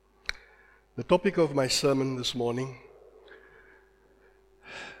The topic of my sermon this morning,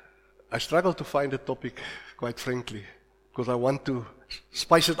 I struggle to find a topic, quite frankly, because I want to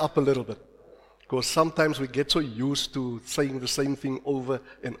spice it up a little bit. Because sometimes we get so used to saying the same thing over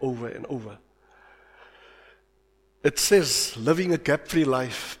and over and over. It says living a gap-free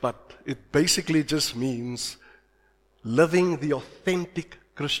life, but it basically just means living the authentic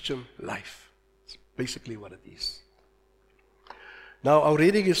Christian life. It's basically what it is. Now, our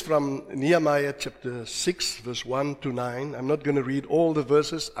reading is from Nehemiah chapter 6, verse 1 to 9. I'm not going to read all the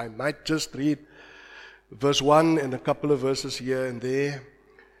verses. I might just read verse 1 and a couple of verses here and there,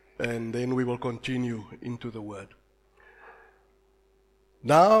 and then we will continue into the word.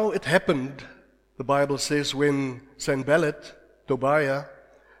 Now it happened, the Bible says, when Sanballat, Tobiah,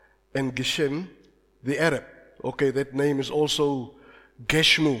 and Geshem, the Arab, okay, that name is also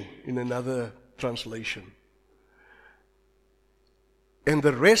Geshmu in another translation, and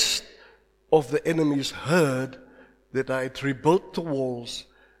the rest of the enemies heard that I had rebuilt the walls,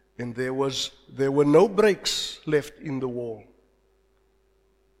 and there were no breaks left in the wall.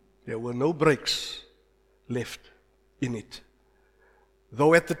 There were no breaks left in it.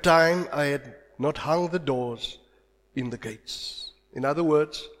 Though at the time I had not hung the doors in the gates. In other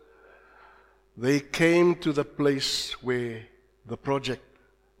words, they came to the place where the project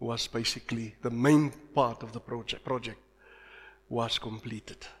was basically, the main part of the project was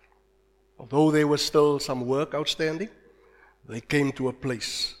completed. Although there was still some work outstanding, they came to a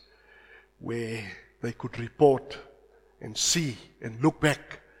place where they could report and see and look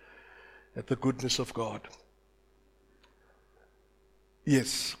back at the goodness of God.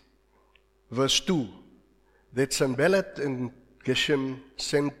 Yes, verse 2, that Sanballat and Geshem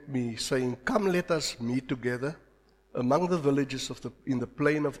sent me, saying, "Come, let us meet together among the villages in the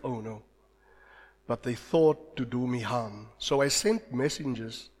plain of Ono." But they thought to do me harm. So I sent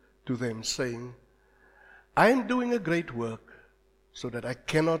messengers to them, saying, "I am doing a great work, so that I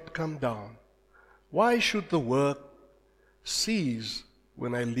cannot come down. Why should the work cease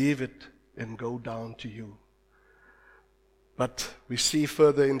when I leave it and go down to you?" But we see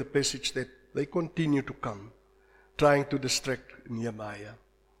further in the passage that they continue to come, trying to distract Nehemiah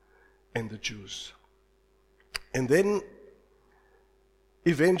and the Jews. And then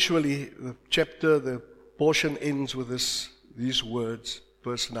eventually, the portion ends with these words,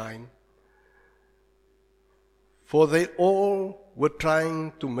 verse 9. For they all were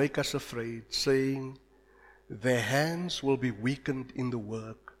trying to make us afraid, saying, "Their hands will be weakened in the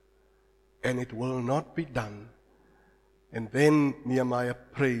work, and it will not be done." And then Nehemiah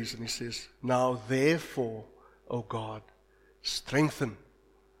prays, and he says, "Now therefore, O God, strengthen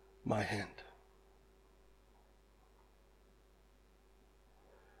my hand."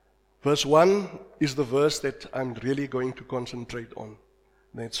 Verse 1 is the verse that I'm really going to concentrate on.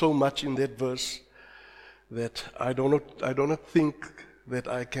 There's so much in that verse that I do not think that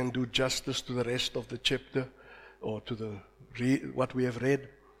I can do justice to the rest of the chapter or to what we have read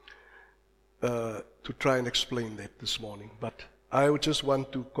to try and explain that this morning. But I would just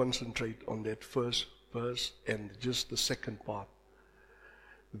want to concentrate on that first verse and just the second part.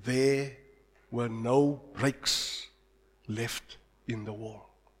 There were no breaks left in the wall.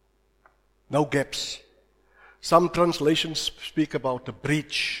 No gaps. Some translations speak about a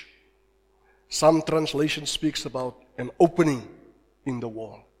breach. Some translation speaks about an opening in the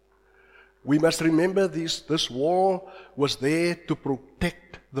wall. We must remember this wall was there to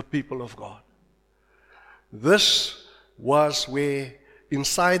protect the people of God. This was where,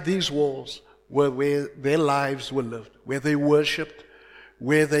 inside these walls, were where their lives were lived, where they worshipped,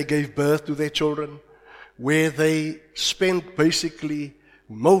 where they gave birth to their children, where they spent basically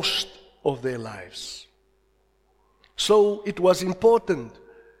most of their lives. So it was important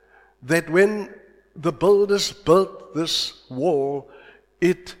that when the builders built this wall,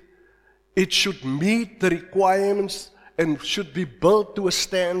 it should meet the requirements and should be built to a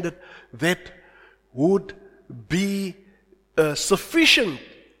standard that would be sufficient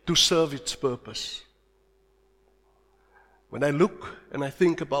to serve its purpose. When I look and I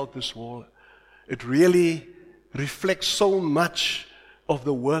think about this wall, it really reflects so much of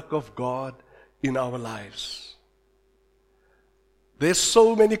the work of God in our lives. There's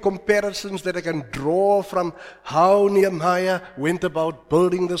so many comparisons that I can draw from how Nehemiah went about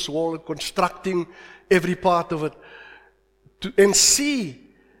building this wall and constructing every part of it, and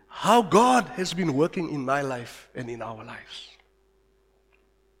see how God has been working in my life and in our lives.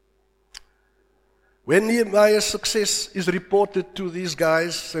 When Nehemiah's success is reported to these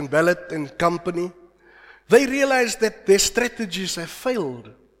guys, Sanballat and company, they realized that their strategies have failed.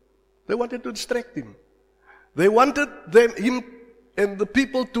 They wanted to distract him. They wanted him and the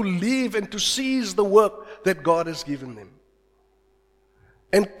people to leave and to seize the work that God has given them.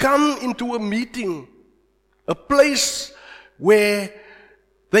 And come into a meeting, a place where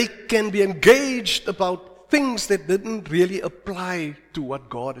they can be engaged about things that didn't really apply to what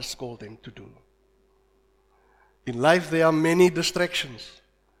God has called them to do. In life there are many distractions.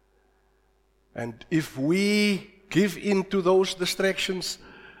 And if we give in to those distractions,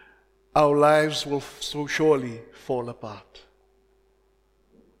 our lives will so surely fall apart.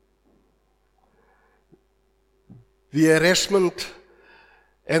 The harassment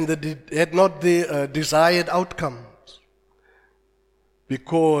and had not the desired outcomes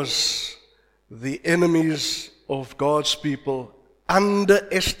because the enemies of God's people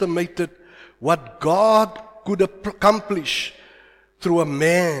underestimated what God could accomplish through a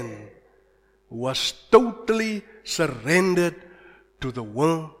man who was totally surrendered to the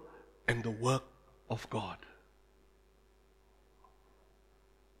will and the work of God.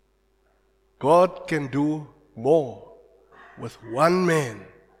 God can do more with one man,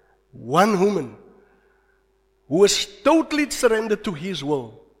 one woman, who is totally surrendered to His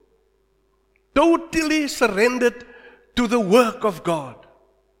will, totally surrendered to the work of God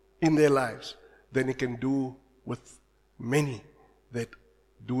in their lives, than He can do with many that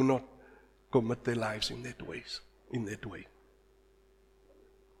do not commit their lives in that way.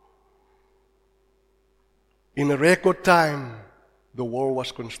 In a record time, the wall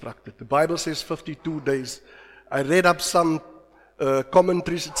was constructed. The Bible says 52 days. I read up some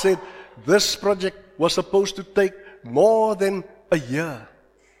commentaries. It said this project was supposed to take more than a year.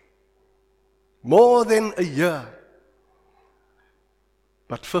 More than a year.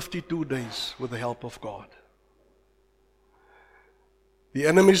 But 52 days with the help of God. The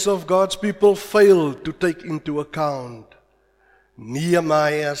enemies of God's people failed to take into account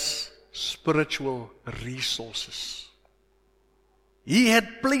Nehemiah's spiritual resources. He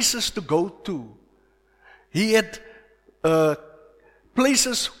had places to go to. He had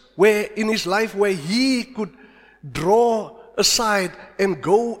places where in his life where he could draw aside and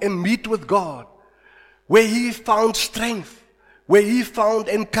go and meet with God, where he found strength, where he found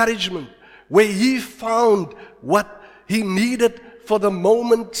encouragement, where he found what he needed for the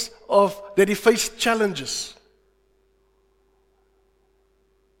moments that he faced challenges.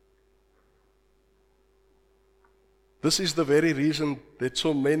 This is the very reason that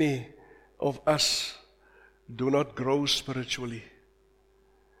so many of us do not grow spiritually.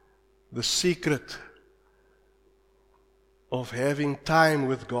 The secret of having time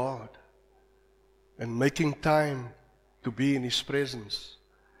with God and making time to be in His presence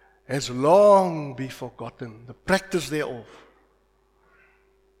has long been forgotten, the practice thereof.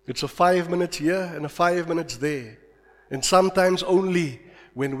 It's a 5 minutes here and a 5 minutes there, and sometimes only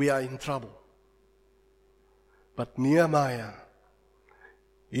when we are in trouble. But Nehemiah,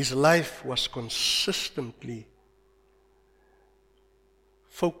 his life was consistently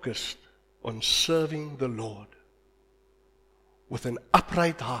focused on serving the Lord with an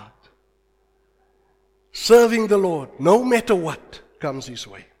upright heart. Serving the Lord no matter what comes his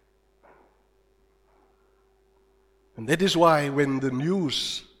way. And that is why when the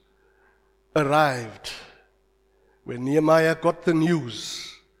news arrived, when Nehemiah got the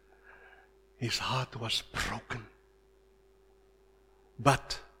news, his heart was broken.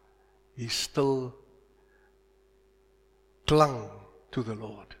 But he still clung to the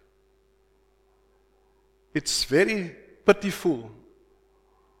Lord. It's very pitiful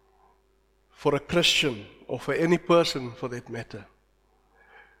for a Christian, or for any person for that matter,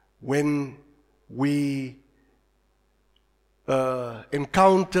 when we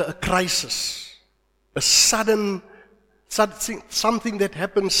encounter a crisis, a sudden something that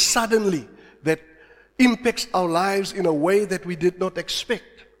happens suddenly that impacts our lives in a way that we did not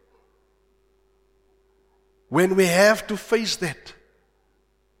expect. When we have to face that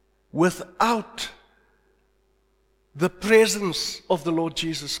without the presence of the Lord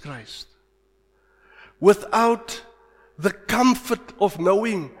Jesus Christ, without the comfort of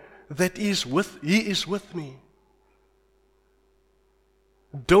knowing that He is with me.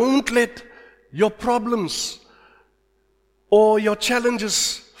 Don't let your problems or your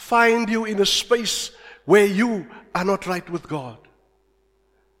challenges find you in a space where you are not right with God.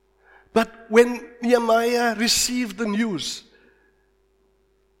 But when Nehemiah received the news,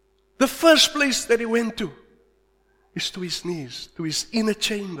 the first place that he went to is to his knees, to his inner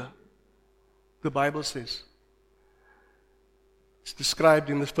chamber. The Bible says. It's described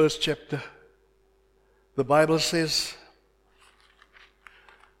in the first chapter. The Bible says,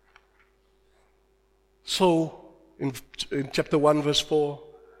 so, in chapter 1 verse 4,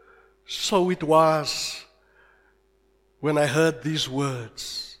 so it was when I heard these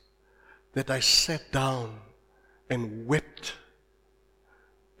words that I sat down and wept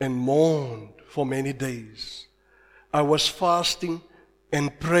and mourned for many days. I was fasting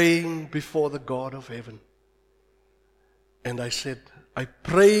and praying before the God of heaven. And I said, I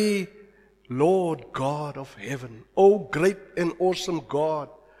pray, Lord God of heaven, O great and awesome God,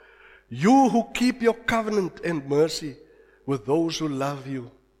 you who keep your covenant and mercy with those who love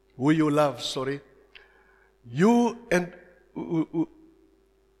you, who you love,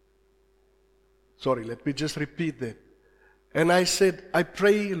 let me just repeat that. And I said, I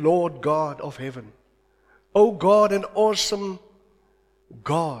pray, Lord God of heaven, O God and awesome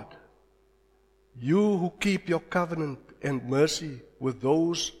God, you who keep your covenant and mercy with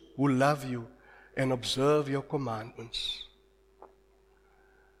those who love you and observe your commandments.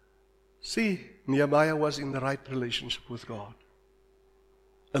 See, Nehemiah was in the right relationship with God,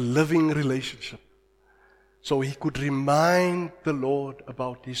 a living relationship, so he could remind the Lord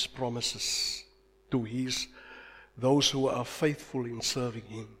about his promises to those who are faithful in serving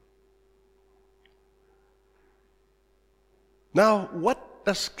him. Now, what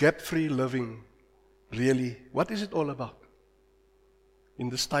does gap-free living really, what is it all about? In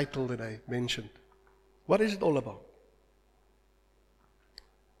this title that I mentioned, what is it all about?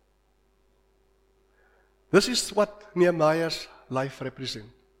 This is what Nehemiah's life represents,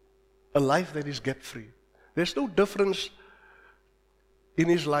 a life that is gap-free. There's no difference in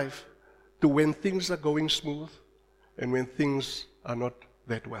his life to when things are going smooth and when things are not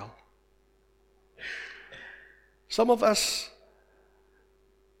that well. Some of us,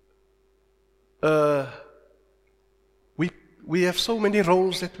 we have so many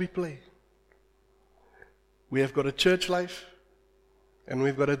roles that we play. We have got a church life, and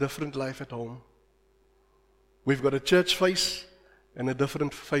we've got a different life at home. We've got a church face and a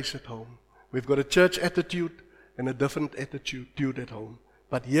different face at home. We've got a church attitude and a different attitude at home.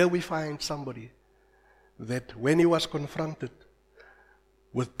 But here we find somebody that when he was confronted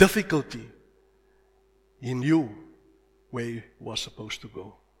with difficulty, he knew where he was supposed to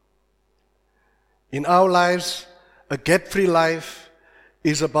go. In our lives, a gap-free life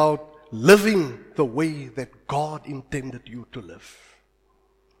is about living the way that God intended you to live.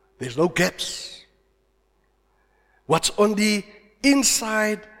 There's no gaps. What's on the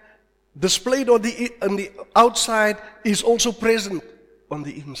inside, displayed on the outside, is also present on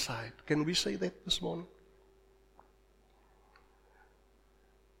the inside. Can we say that this morning?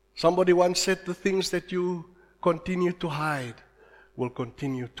 Somebody once said, the things that you continue to hide will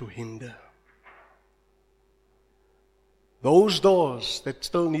continue to hinder. Those doors that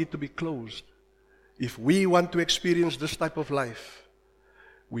still need to be closed, if we want to experience this type of life,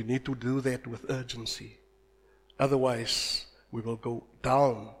 we need to do that with urgency. Otherwise, we will go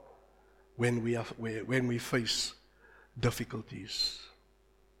down when we face difficulties.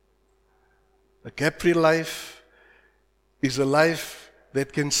 A gap-free life is a life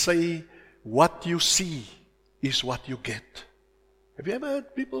that can say, what you see is what you get. Have you ever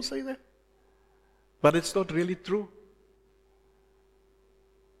heard people say that? But it's not really true.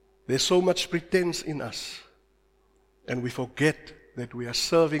 There's so much pretense in us, and we forget that we are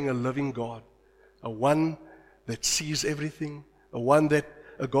serving a living God, a one that sees everything,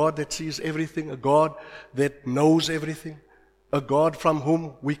 a God that sees everything, a God that knows everything, a God from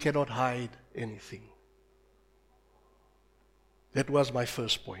whom we cannot hide anything. That was my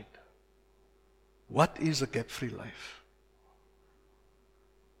first point. What is a gap-free life?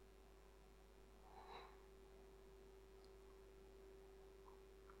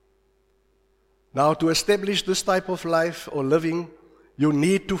 Now, to establish this type of life or living, you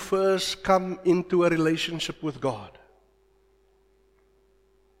need to first come into a relationship with God.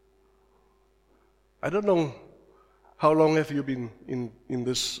 I don't know how long have you been in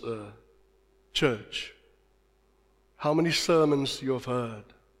this church. How many sermons you have heard.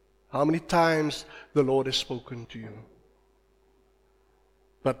 How many times the Lord has spoken to you.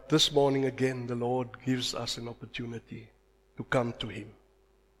 But this morning again, the Lord gives us an opportunity to come to Him.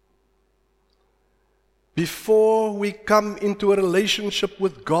 Before we come into a relationship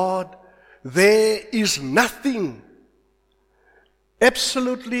with God, there is nothing,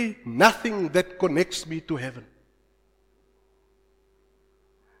 absolutely nothing that connects me to heaven.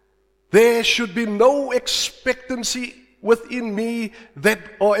 There should be no expectancy within me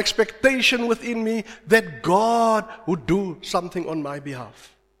or expectation within me that God would do something on my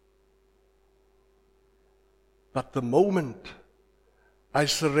behalf. But the moment I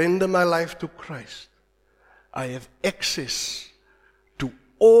surrender my life to Christ, I have access to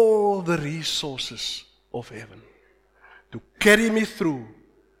all the resources of heaven to carry me through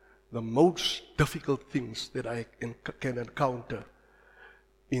the most difficult things that I can encounter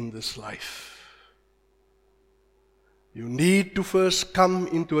in this life. You need to first come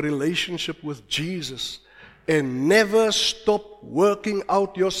into a relationship with Jesus and never stop working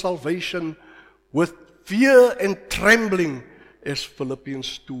out your salvation with fear and trembling, as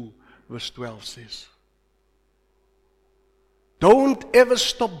Philippians 2 verse 12 says. Don't ever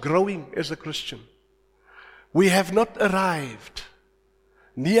stop growing as a Christian. We have not arrived.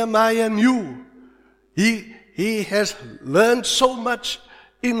 Nehemiah knew. He has learned so much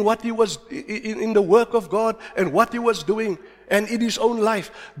in what he was, in the work of God and what he was doing and in his own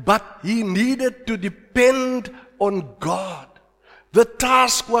life. But he needed to depend on God. The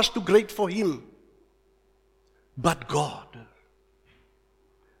task was too great for him. But God.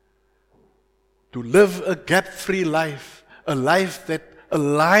 To live a gap-free life, a life that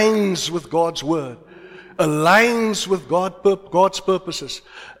aligns with God's word, aligns with God's purposes,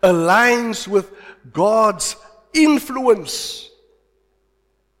 aligns with God's influence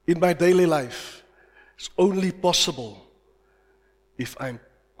in my daily life. It's only possible if I'm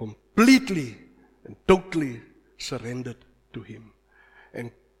completely and totally surrendered to Him and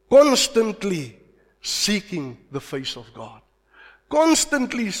constantly seeking the face of God,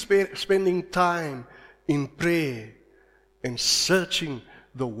 constantly spending time in prayer and searching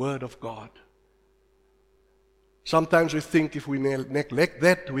the Word of God. Sometimes we think if we neglect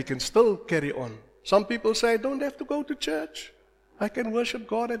that, we can still carry on. Some people say, I don't have to go to church. I can worship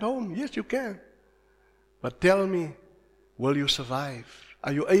God at home. Yes, you can. But tell me, will you survive?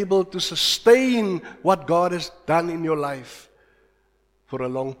 Are you able to sustain what God has done in your life for a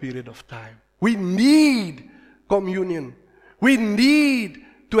long period of time? We need communion. We need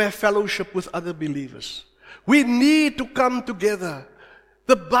to have fellowship with other believers. We need to come together.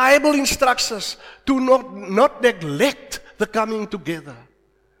 The Bible instructs us to not neglect the coming together.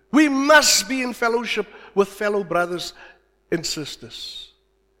 We must be in fellowship with fellow brothers and sisters.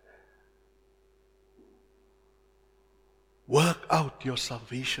 Work out your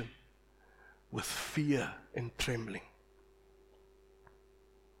salvation with fear and trembling.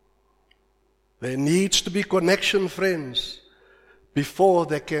 There needs to be connection, friends, before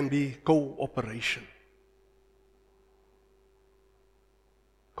there can be cooperation.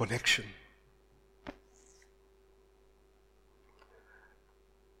 Connection.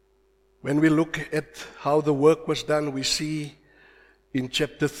 When we look at how the work was done, we see in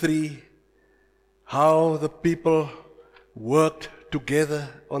chapter 3 how the people worked together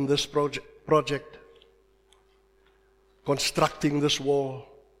on this project, constructing this wall,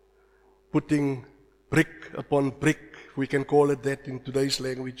 putting brick upon brick. We can call it that in today's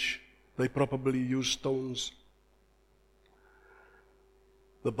language. They probably use stones.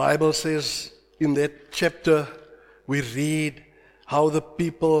 The Bible says in that chapter, we read how the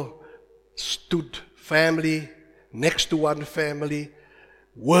people stood family next to one family,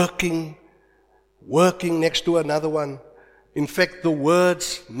 working next to another one. In fact, the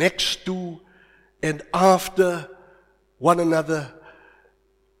words next to and after one another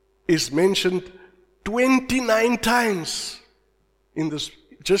is mentioned 29 times in this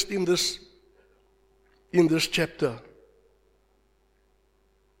chapter.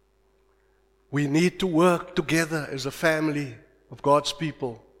 We need to work together as a family of God's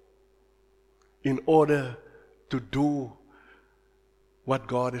people in order to do what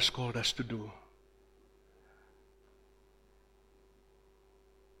God has called us to do.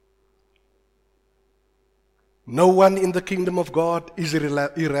 No one in the kingdom of God is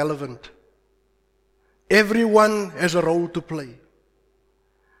irrelevant. Everyone has a role to play.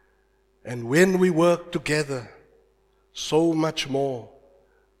 And when we work together, so much more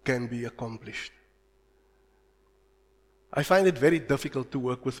can be accomplished. I find it very difficult to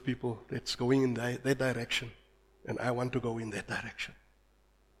work with people that's going in that direction, and I want to go in that direction.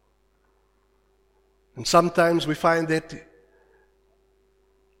 And sometimes we find that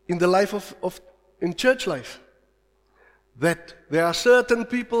in the life in church life, that there are certain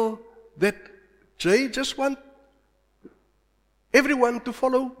people that they just want everyone to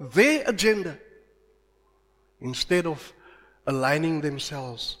follow their agenda instead of aligning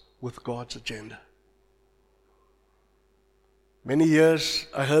themselves with God's agenda. Many years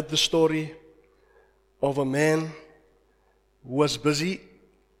I heard the story of a man who was busy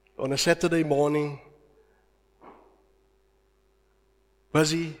on a Saturday morning,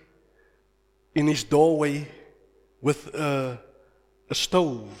 busy in his doorway with a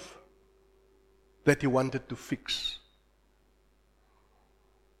stove that he wanted to fix.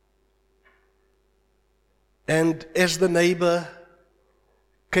 And as the neighbor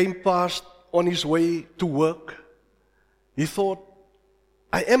came past on his way to work, he thought,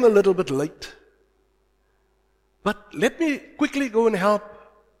 I am a little bit late, but let me quickly go and help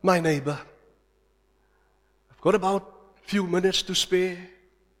my neighbor. I've got about a few minutes to spare.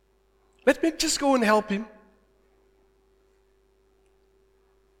 Let me just go and help him.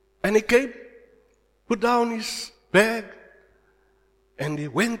 And he came, put down his bag, and he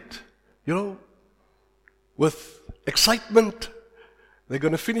went, with excitement. They're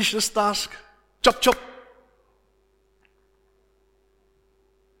going to finish this task. Chop, chop.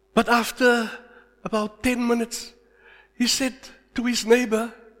 But after about 10 minutes, he said to his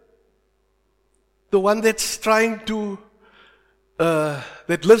neighbor, the one that's trying to,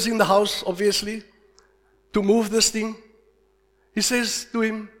 that lives in the house, obviously, to move this thing, he says to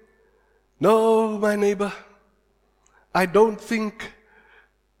him, "No, my neighbor, I don't think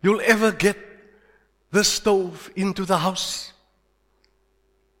you'll ever get the stove into the house."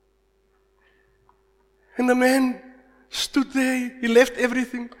 And the man stood there, he left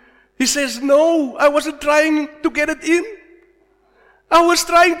everything. He says, "No, I wasn't trying to get it in. I was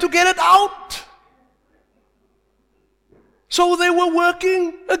trying to get it out." So they were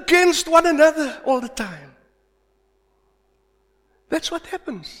working against one another all the time. That's what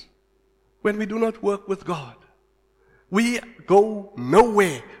happens when we do not work with God. We go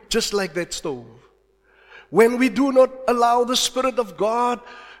nowhere, just like that stove. When we do not allow the Spirit of God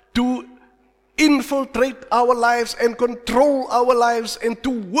to infiltrate our lives and control our lives and to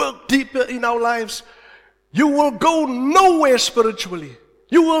work deeper in our lives, you will go nowhere spiritually.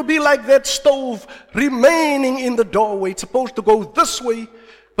 You will be like that stove remaining in the doorway. It's supposed to go this way,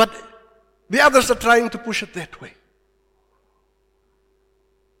 but the others are trying to push it that way.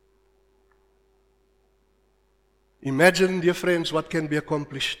 Imagine, dear friends, what can be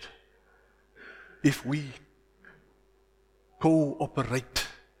accomplished if we cooperate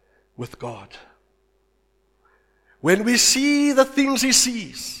with God. When we see the things He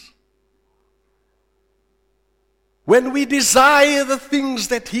sees, when we desire the things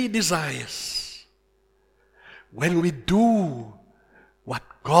that He desires, when we do what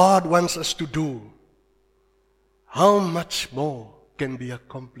God wants us to do, how much more can be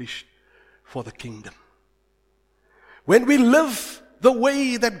accomplished for the kingdom? When we live the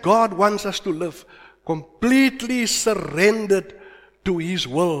way that God wants us to live, completely surrendered to His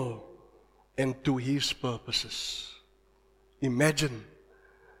will and to His purposes, imagine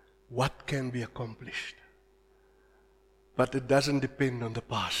what can be accomplished. But it doesn't depend on the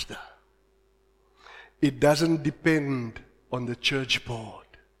pastor. It doesn't depend on the church board.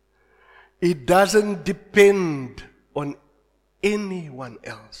 It doesn't depend on anyone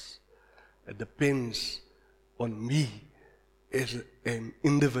else. It depends on me as an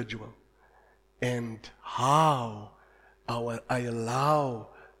individual and how I allow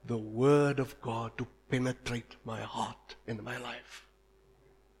the Word of God to penetrate my heart and my life.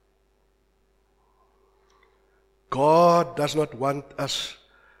 God does not want us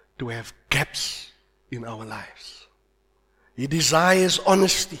to have gaps in our lives. He desires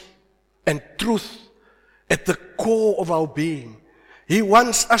honesty and truth at the core of our being. He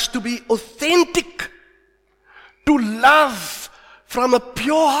wants us to be authentic, to love from a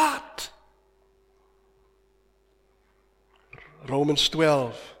pure heart. Romans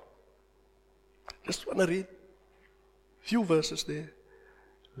 12. Just want to read a few verses there.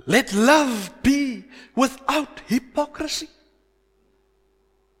 Let love be without hypocrisy.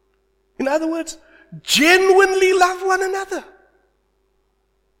 In other words, genuinely love one another.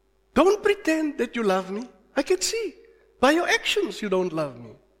 Don't pretend that you love me. I can see by your actions you don't love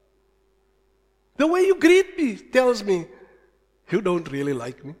me. The way you greet me tells me you don't really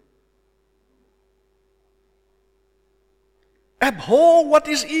like me. Abhor what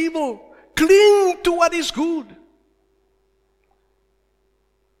is evil. Cling to what is good.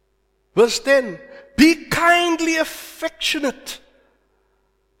 Verse 10, be kindly affectionate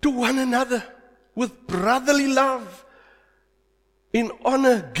to one another with brotherly love, in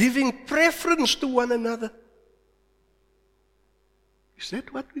honor, giving preference to one another. Is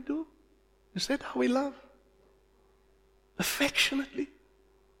that what we do? Is that how we love? Affectionately.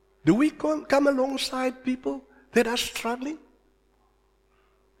 Do we come alongside people that are struggling?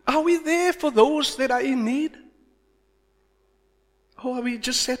 Are we there for those that are in need? Or are we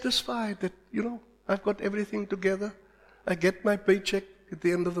just satisfied that, I've got everything together. I get my paycheck at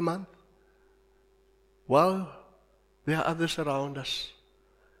the end of the month. While there are others around us,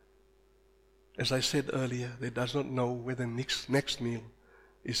 as I said earlier, they does not know where the next meal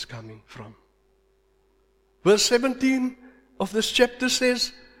is coming from. Verse 17 of this chapter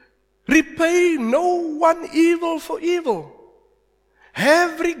says, repay no one evil for evil.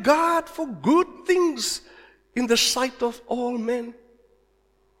 Have regard for good things in the sight of all men.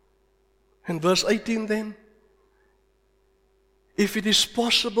 And verse 18 then, if it is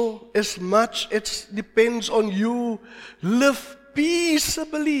possible, as much as depends on you, live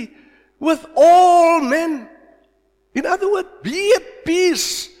peaceably with all men. In other words, be at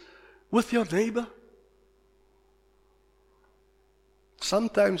peace with your neighbor.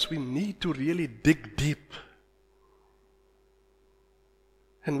 Sometimes we need to really dig deep.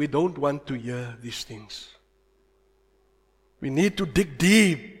 And we don't want to hear these things. We need to dig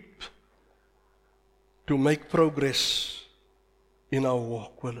deep to make progress in our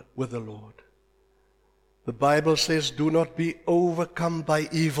walk with the Lord. The Bible says, do not be overcome by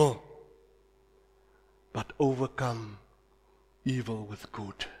evil, but overcome evil with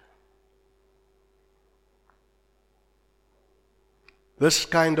good. This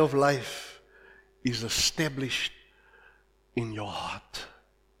kind of life is established in your heart.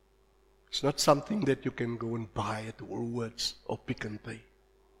 It's not something that you can go and buy at Woolworths or Pick and Pay.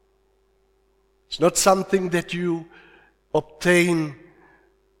 It's not something that you obtain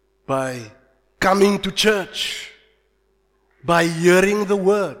by coming to church, by hearing the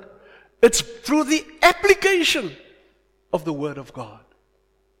Word. It's through the application of the Word of God.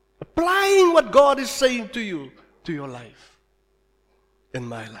 Applying what God is saying to you, to your life, and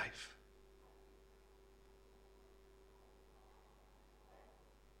my life.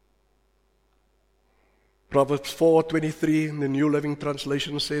 Proverbs 4:23 in the New Living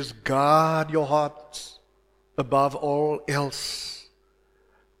Translation says, guard your hearts above all else.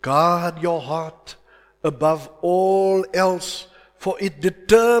 Guard your heart above all else, for it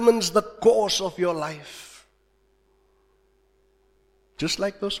determines the course of your life. Just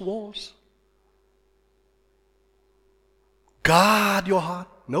like those walls. Guard your heart.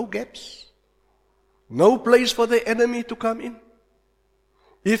 No gaps. No place for the enemy to come in.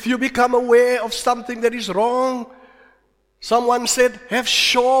 If you become aware of something that is wrong, someone said, have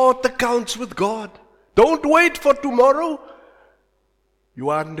short accounts with God. Don't wait for tomorrow. You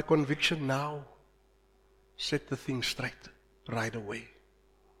are in the conviction now. Set the thing straight right away.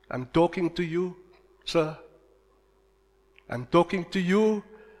 I'm talking to you, sir. I'm talking to you,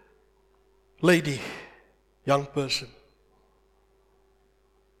 lady, young person.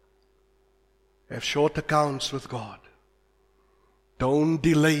 Have short accounts with God. Don't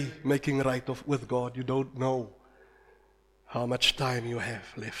delay making right with God. You don't know how much time you have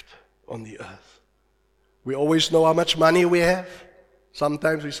left on the earth. We always know how much money we have.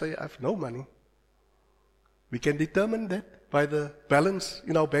 Sometimes we say, I have no money. We can determine that by the balance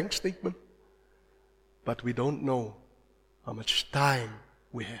in our bank statement. But we don't know how much time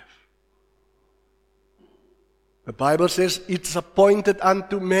we have. The Bible says, it's appointed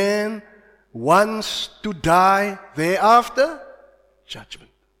unto man once to die, thereafter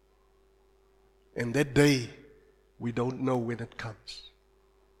judgment. And that day, we don't know when it comes.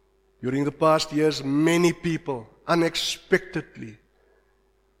 During the past years, many people unexpectedly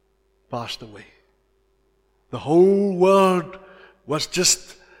passed away. The whole world was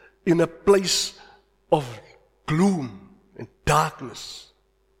just in a place of gloom and darkness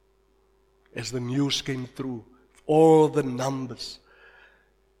as the news came through. All the numbers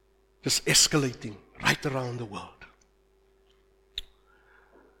just escalating right around the world.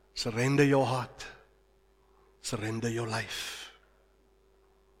 Surrender your heart. Surrender your life.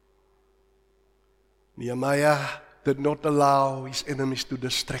 Nehemiah did not allow his enemies to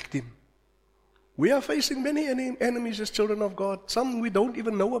distract him. We are facing many enemies as children of God. Some we don't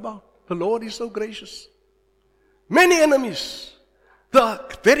even know about. The Lord is so gracious. Many enemies. The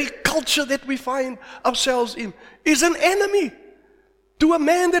very culture that we find ourselves in is an enemy to a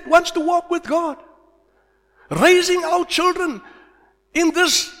man that wants to walk with God. Raising our children in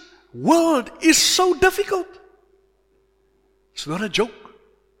this world is so difficult. It's not a joke.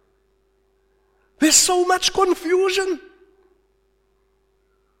 There's so much confusion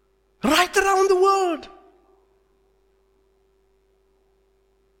right around the world.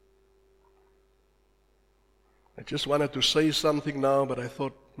 I just wanted to say something now, but I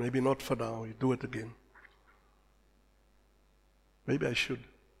thought maybe not for now. You do it again. Maybe I should.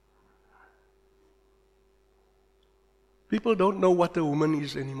 People don't know what a woman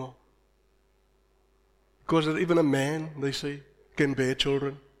is anymore. Because even a man, they say, can bear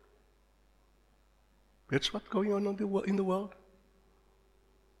children. That's what's going on in the world.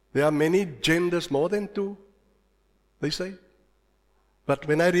 There are many genders, more than two, they say. But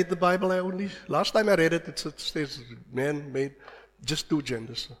when I read the Bible, last time I read it, it says man made just two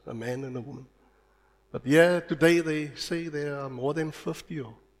genders, a man and a woman. But yeah, today they say there are more than 50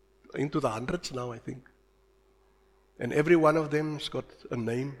 or into the hundreds now, I think. And every one of them's got a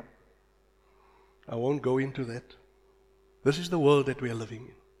name. I won't go into that. This is the world that we are living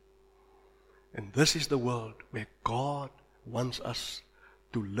in. And this is the world where God wants us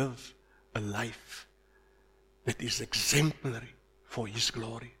to live a life that is exemplary for His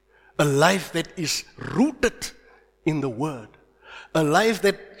glory. A life that is rooted in the Word. A life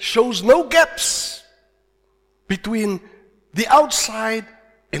that shows no gaps between the outside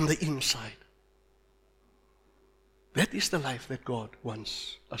and the inside. That is the life that God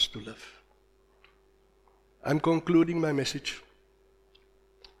wants us to live. I'm concluding my message.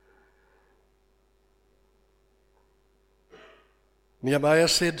 Nehemiah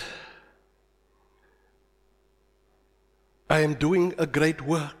said, I am doing a great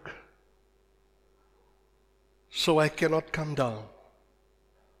work, so I cannot come down.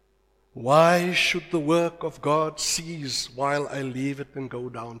 Why should the work of God cease while I leave it and go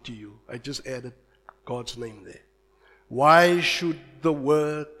down to you? I just added God's name there. Why should the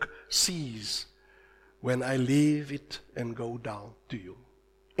work cease when I leave it and go down to you?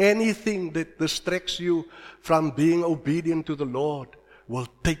 Anything that distracts you from being obedient to the Lord will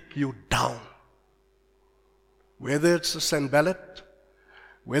take you down. Whether it's a Sanballat,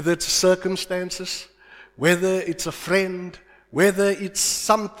 whether it's circumstances, whether it's a friend, whether it's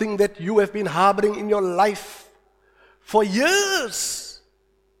something that you have been harboring in your life for years,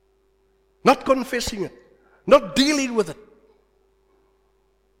 not confessing it, not dealing with it.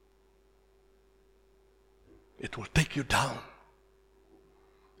 It will take you down.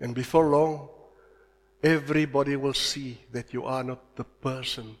 And before long, everybody will see that you are not the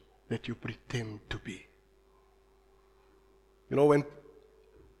person that you pretend to be. You know,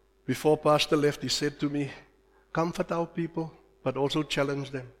 before Pastor left, he said to me, comfort our people, but also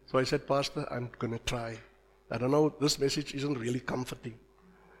challenge them. So I said, Pastor, I'm going to try. I don't know, this message isn't really comforting,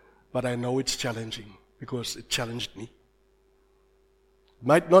 but I know it's challenging because it challenged me. It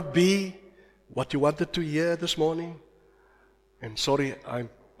might not be what you wanted to hear this morning. And sorry,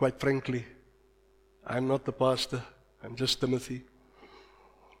 quite frankly, I'm not the pastor. I'm just Timothy.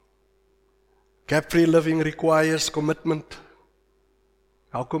 Gap-free living requires commitment.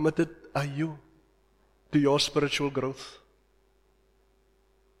 How committed are you to your spiritual growth?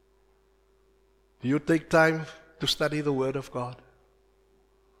 Do you take time to study the Word of God?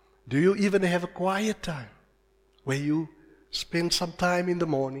 Do you even have a quiet time where you spend some time in the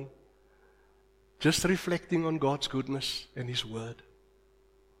morning just reflecting on God's goodness and His Word,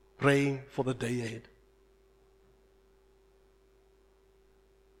 praying for the day ahead?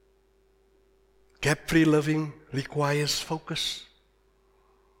 Gap-free living requires focus.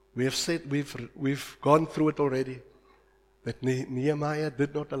 We have said, we've gone through it already, that Nehemiah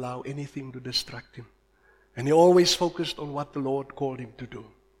did not allow anything to distract him. And he always focused on what the Lord called him to do.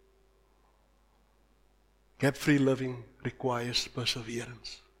 Gap-free living requires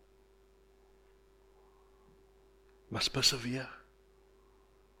perseverance. Must persevere.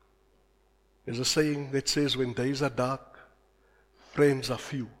 There's a saying that says, when days are dark, friends are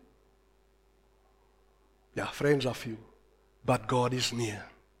few. Yeah, friends are few, but God is near.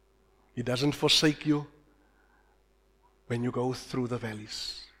 He doesn't forsake you when you go through the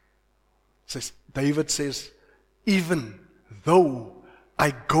valleys. David says, even though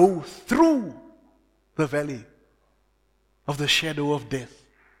I go through the valley of the shadow of death,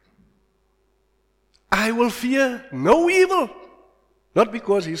 I will fear no evil. Not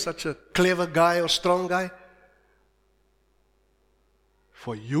because he's such a clever guy or strong guy.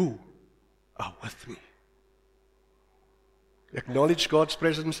 For you are with me. Acknowledge God's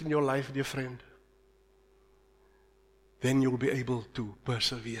presence in your life, dear friend. Then you'll be able to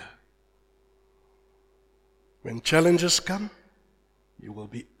persevere. When challenges come, you will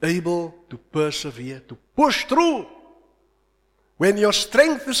be able to persevere, to push through. When your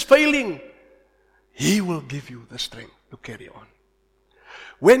strength is failing, He will give you the strength to carry on.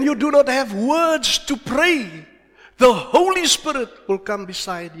 When you do not have words to pray, the Holy Spirit will come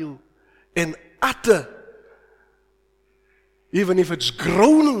beside you and utter, even if it's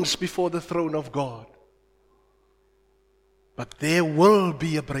groanings before the throne of God. But there will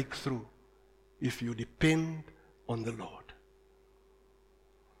be a breakthrough if you depend on the Lord.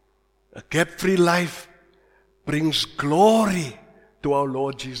 A gap-free life brings glory to our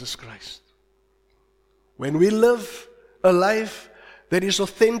Lord Jesus Christ. When we live a life that is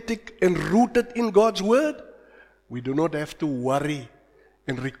authentic and rooted in God's Word, we do not have to worry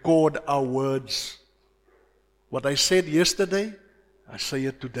and record our words. What I said yesterday, I say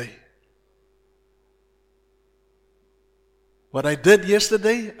it today. What I did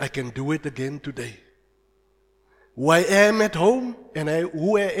yesterday, I can do it again today. Who I am at home and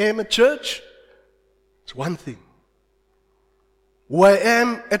who I am at church, it's one thing. Who I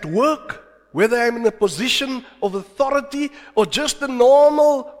am at work, whether I'm in a position of authority or just a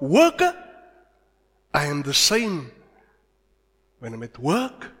normal worker, I am the same when I'm at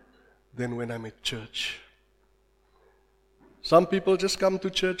work than when I'm at church. Some people just come to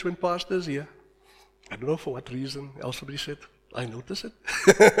church when pastor's here. I don't know for what reason. Somebody said, I notice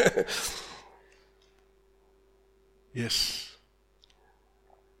it. Yes.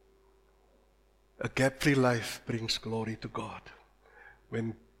 A gap-free life brings glory to God.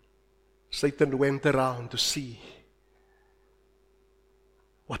 When Satan went around to see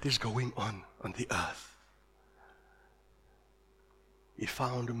what is going on the earth, he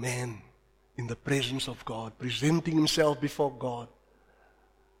found a man in the presence of God, presenting himself before God,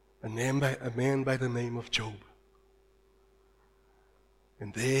 a man by the name of Job.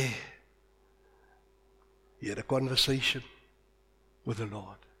 And there, he had a conversation with the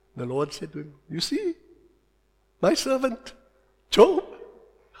Lord. The Lord said to him, you see, my servant, Job.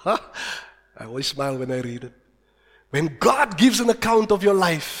 I always smile when I read it. When God gives an account of your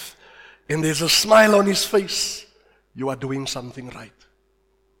life, and there's a smile on his face, you are doing something right.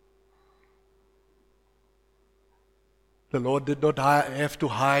 The Lord did not have to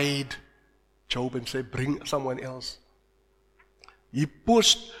hide Job and say, bring someone else. He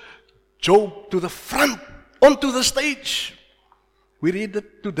pushed Job to the front, onto the stage. We read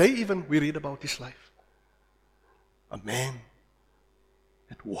it today even, we read about his life. A man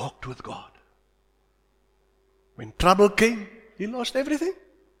that walked with God. When trouble came, he lost everything.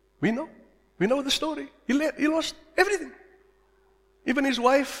 We know the story. He lost everything. Even his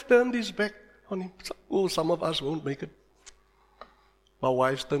wife turned his back on him. Some of us won't make it. Our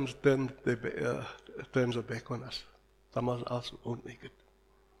wives turns their back on us. Some of us won't make it.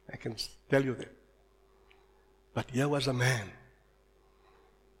 I can tell you that. But here was a man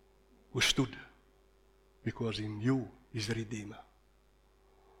who stood because he knew his Redeemer.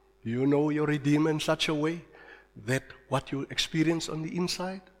 You know your Redeemer in such a way that what you experience on the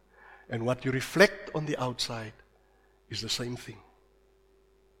inside and what you reflect on the outside is the same thing.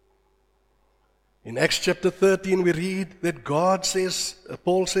 In Acts chapter 13 we read that God says,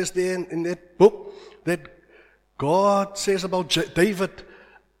 Paul says there in that book, that God says about David,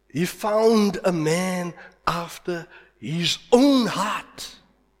 he found a man after his own heart.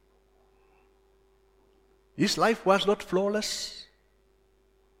 His life was not flawless.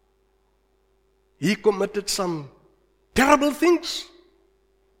 He committed some terrible things.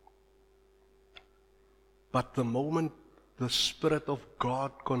 But the moment the Spirit of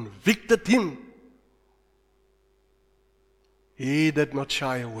God convicted him, he did not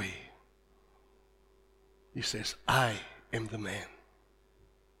shy away. He says, I am the man.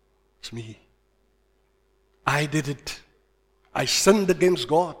 It's me. I did it. I sinned against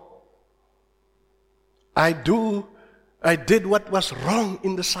God. I did what was wrong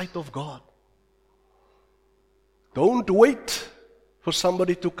in the sight of God. Don't wait for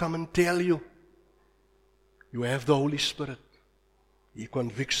somebody to come and tell you. You have the Holy Spirit. He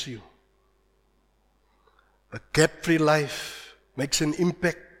convicts you. A gap-free life makes an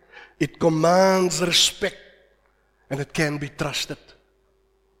impact. It commands respect, and it can be trusted.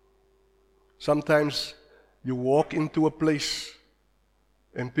 Sometimes you walk into a place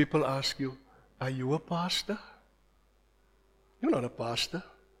and people ask you, are you a pastor? You're not a pastor.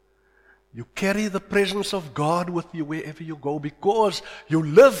 You carry the presence of God with you wherever you go because you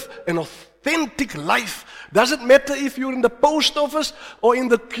live an authentic life. Doesn't matter if you're in the post office or in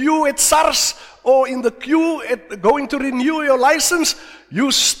the queue at SARS or in the queue at going to renew your license.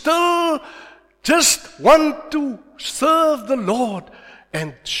 You still just want to serve the Lord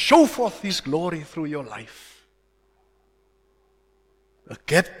and show forth His glory through your life. A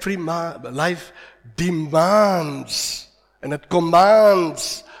gap-free life demands and it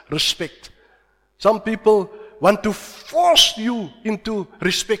commands respect. Some people want to force you into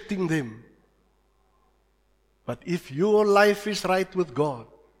respecting them. But if your life is right with God,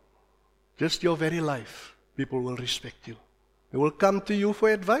 just your very life, people will respect you. They will come to you for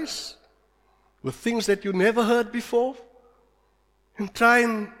advice with things that you never heard before and try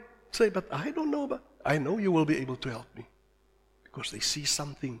and say, but I don't know, but I know you will be able to help me because they see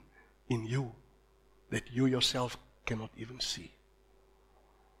something in you that you yourself cannot even see.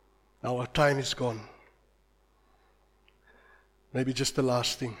 Now our time is gone. Maybe just the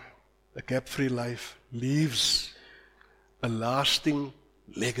last thing. A gap-free life leaves a lasting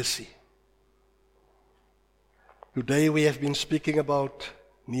legacy. Today we have been speaking about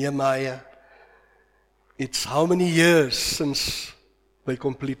Nehemiah. It's how many years since they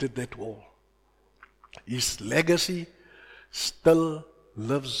completed that wall. His legacy still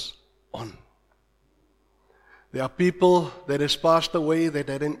lives on. There are people that has passed away that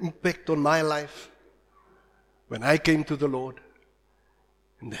had an impact on my life when I came to the Lord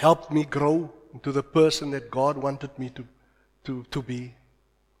and helped me grow into the person that God wanted me to be.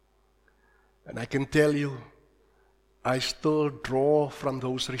 And I can tell you, I still draw from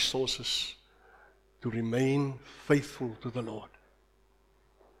those resources to remain faithful to the Lord.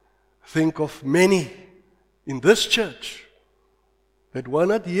 Think of many in this church that were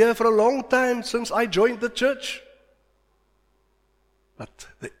not here for a long time since I joined the church. But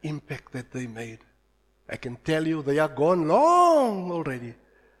the impact that they made, I can tell you they are gone long already.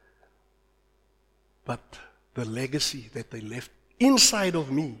 But the legacy that they left inside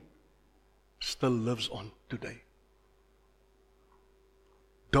of me still lives on today.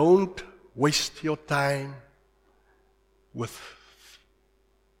 Don't waste your time with,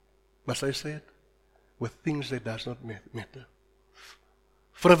 must I say it? With things that does not matter.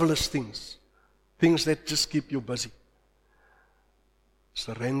 Frivolous things. Things that just keep you busy.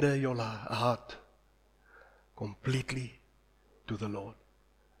 Surrender your heart completely to the Lord,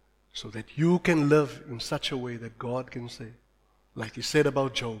 so that you can live in such a way that God can say, like He said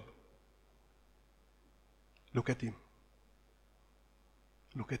about Job, look at him.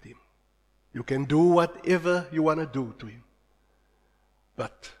 Look at him. You can do whatever you want to do to him,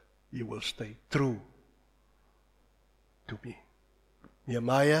 but he will stay true to me.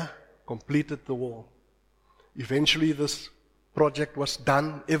 Nehemiah completed the wall. Eventually this project was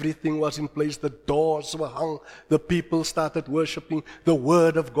done. Everything was in place. The doors were hung. The people started worshiping. The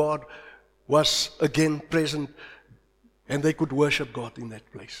Word of God was again present, and they could worship God in that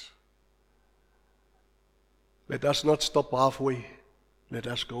place. Let us not stop halfway. Let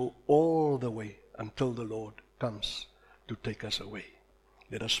us go all the way until the Lord comes to take us away.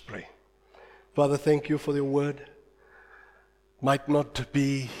 Let us pray. Father, thank you for your word. Might not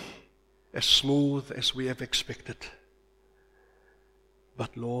be as smooth as we have expected.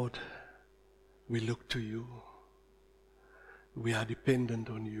 But Lord, we look to you. We are dependent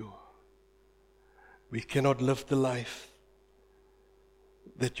on you. We cannot live the life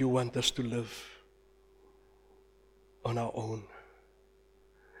that you want us to live on our own.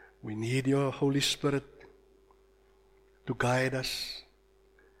 We need your Holy Spirit to guide us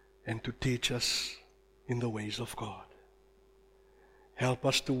and to teach us in the ways of God. Help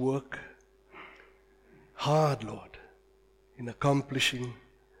us to work hard, Lord, in accomplishing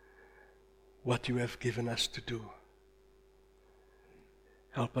what you have given us to do.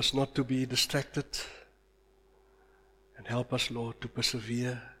 Help us not to be distracted, and help us, Lord, to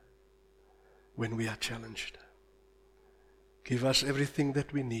persevere when we are challenged. Give us everything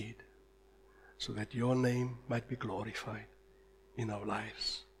that we need so that your name might be glorified in our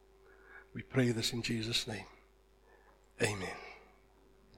lives. We pray this in Jesus' name. Amen.